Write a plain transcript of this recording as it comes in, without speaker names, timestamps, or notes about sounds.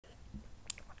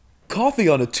Coffee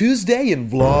on a Tuesday in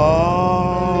vlog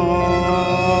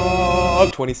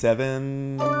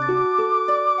 27.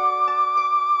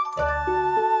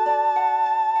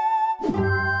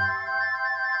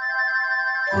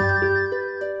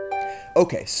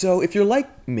 Okay, so if you're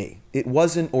like me, it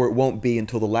wasn't or it won't be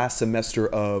until the last semester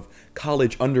of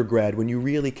college undergrad when you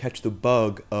really catch the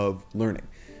bug of learning.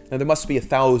 Now, there must be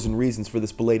 1,000 reasons for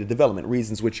this belated development,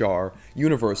 reasons which are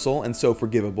universal and so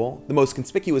forgivable, the most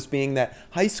conspicuous being that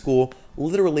high school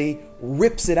literally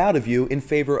rips it out of you in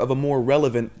favor of a more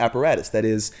relevant apparatus, that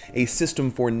is, a system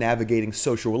for navigating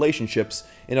social relationships,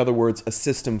 in other words, a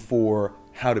system for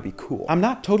how to be cool. I'm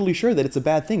not totally sure that it's a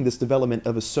bad thing, this development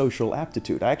of a social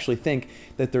aptitude. I actually think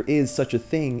that there is such a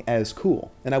thing as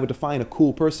cool, and I would define a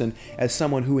cool person as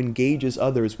someone who engages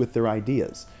others with their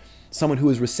ideas. Someone who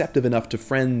is receptive enough to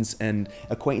friends and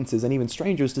acquaintances and even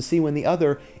strangers to see when the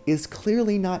other is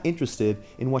clearly not interested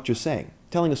in what you're saying.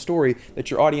 Telling a story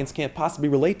that your audience can't possibly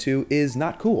relate to is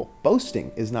not cool.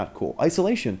 Boasting is not cool.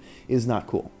 Isolation is not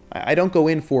cool. I don't go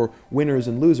in for winners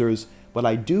and losers, but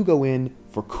I do go in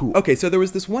for cool. Okay, so there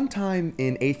was this one time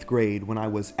in 8th grade when I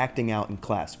was acting out in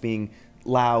class, being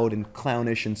loud and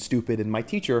clownish and stupid, and my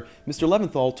teacher, Mr.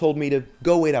 Leventhal, told me to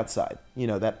go wait outside. You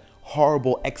know, that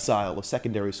horrible exile of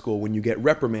secondary school when you get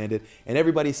reprimanded and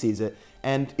everybody sees it.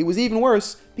 And it was even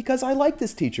worse because I liked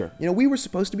this teacher. You know, we were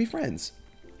supposed to be friends.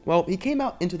 Well, he came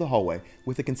out into the hallway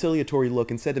with a conciliatory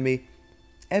look and said to me,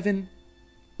 "Evan,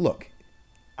 look,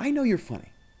 I know you're funny.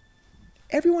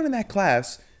 Everyone in that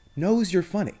class knows you're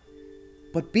funny.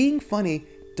 But being funny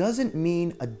doesn't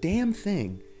mean a damn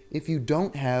thing if you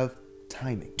don't have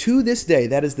timing." To this day,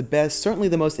 that is the best, certainly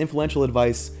the most influential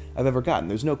advice I've ever gotten.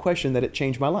 There's no question that it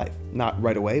changed my life. Not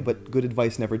right away, but good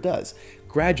advice never does.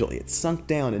 Gradually, it sunk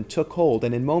down and took hold,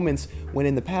 and in moments when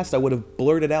in the past I would have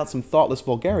blurted out some thoughtless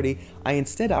vulgarity, I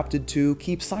instead opted to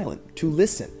keep silent, to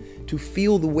listen, to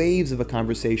feel the waves of a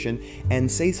conversation,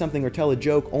 and say something or tell a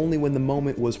joke only when the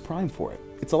moment was prime for it.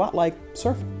 It's a lot like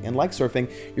surfing, and like surfing,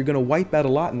 you're going to wipe out a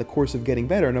lot in the course of getting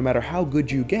better. No matter how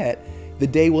good you get, the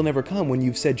day will never come when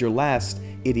you've said your last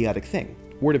idiotic thing.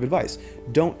 Word of advice,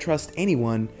 don't trust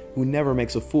anyone who never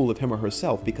makes a fool of him or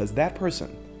herself, because that person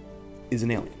is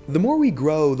an alien. The more we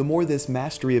grow, the more this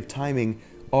mastery of timing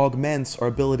augments our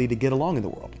ability to get along in the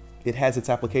world. It has its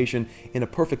application in a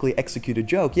perfectly executed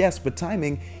joke, yes, but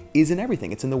timing is in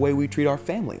everything. It's in the way we treat our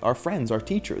family, our friends, our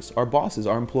teachers, our bosses,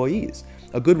 our employees.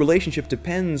 A good relationship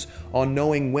depends on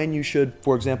knowing when you should,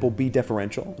 for example, be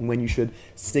deferential, and when you should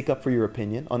stick up for your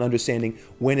opinion, on understanding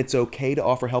when it's okay to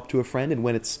offer help to a friend and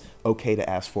when it's okay to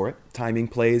ask for it. Timing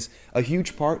plays a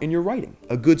huge part in your writing.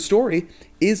 A good story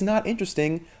is not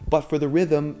interesting, but for the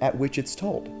rhythm at which it's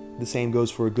told. The same goes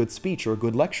for a good speech or a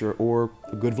good lecture or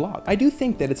a good vlog. I do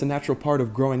think that it's a natural part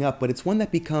of growing up, but it's one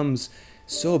that becomes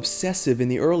so obsessive in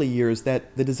the early years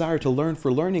that the desire to learn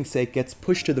for learning's sake gets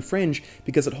pushed to the fringe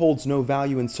because it holds no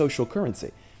value in social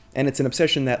currency. And it's an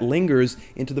obsession that lingers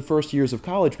into the first years of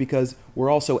college because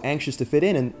we're all so anxious to fit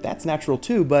in, and that's natural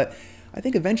too, but I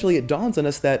think eventually it dawns on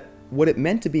us that what it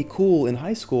meant to be cool in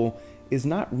high school is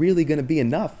not really going to be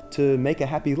enough to make a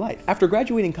happy life. After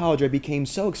graduating college, I became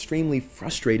so extremely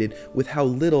frustrated with how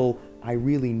little I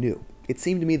really knew. It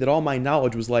seemed to me that all my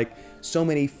knowledge was like so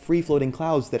many free-floating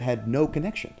clouds that had no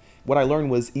connection. What I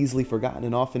learned was easily forgotten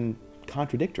and often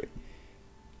contradictory.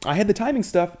 I had the timing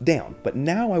stuff down, but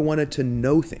now I wanted to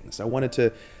know things. I wanted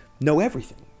to know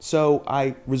everything. So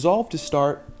I resolved to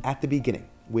start at the beginning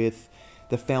with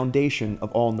the foundation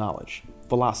of all knowledge,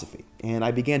 philosophy. And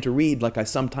I began to read like I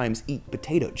sometimes eat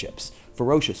potato chips,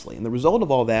 ferociously. And the result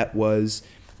of all that was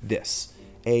this,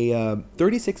 a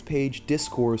 36-page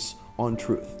discourse on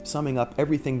truth, summing up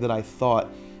everything that I thought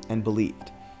and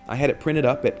believed. I had it printed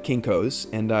up at Kinko's,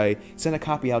 and I sent a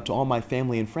copy out to all my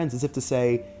family and friends as if to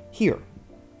say, here,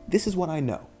 this is what I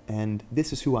know, and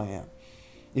this is who I am.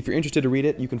 If you're interested to read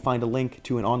it, you can find a link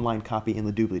to an online copy in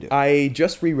the doobly-doo. I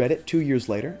just reread it 2 years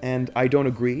later, and I don't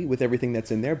agree with everything that's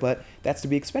in there, but that's to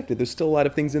be expected. There's still a lot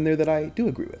of things in there that I do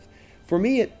agree with. For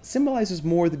me, it symbolizes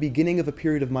more the beginning of a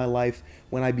period of my life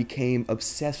when I became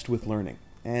obsessed with learning.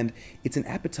 And it's an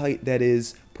appetite that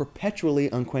is perpetually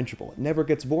unquenchable. It never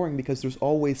gets boring because there's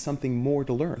always something more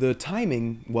to learn. The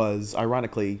timing was,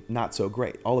 ironically, not so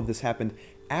great. All of this happened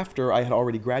after I had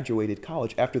already graduated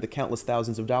college, after the countless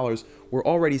thousands of dollars were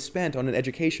already spent on an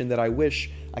education that I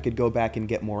wish I could go back and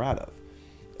get more out of.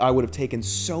 I would have taken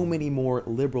so many more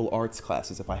liberal arts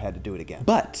classes if I had to do it again.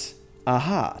 But,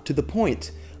 to the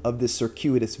point of this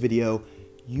circuitous video,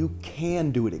 you can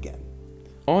do it again.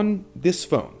 On this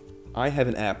phone, I have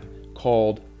an app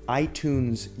called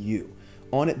iTunes U.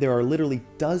 On it, there are literally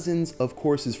dozens of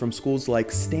courses from schools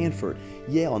like Stanford,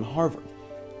 Yale, and Harvard.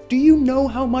 Do you know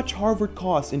how much Harvard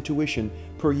costs in tuition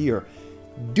per year?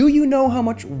 Do you know how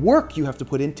much work you have to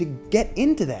put in to get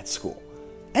into that school?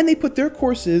 And they put their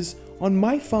courses on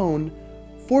my phone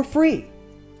for free.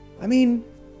 I mean,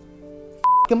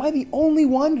 am I the only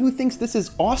one who thinks this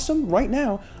is awesome? Right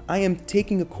now, I am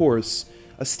taking a course,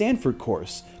 a Stanford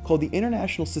course, called the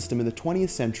International System in the 20th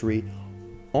Century,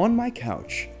 on my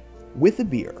couch, with a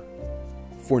beer,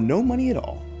 for no money at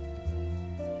all.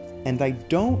 And I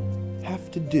don't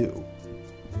have to do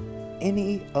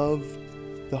any of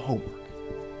the homework.